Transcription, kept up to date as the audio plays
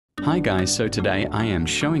Hi guys, so today I am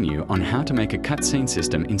showing you on how to make a cutscene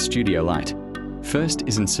system in Studio Lite. First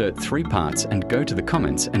is insert 3 parts and go to the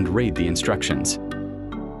comments and read the instructions.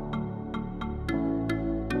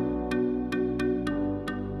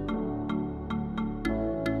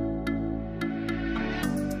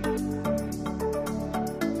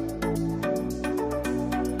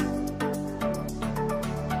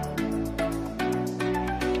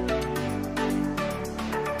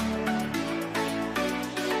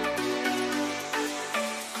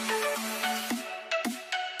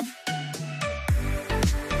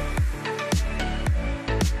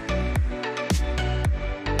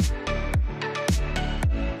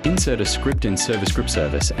 Insert a script in ServiceScript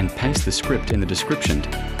service and paste the script in the description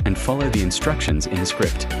and follow the instructions in the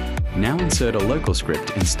script. Now insert a local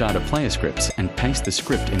script in Starter Player Scripts and paste the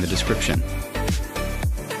script in the description.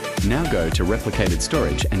 Now go to Replicated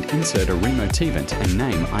Storage and insert a remote event and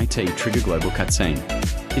name IT Trigger Global Cutscene.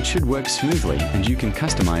 It should work smoothly and you can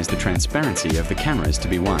customize the transparency of the cameras to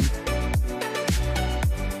be 1.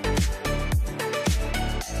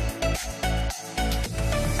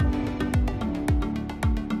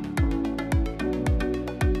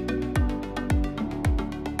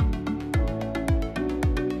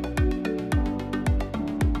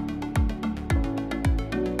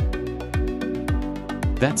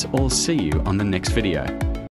 That's all. See you on the next video.